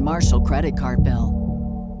Durbin-Marshall credit card bill.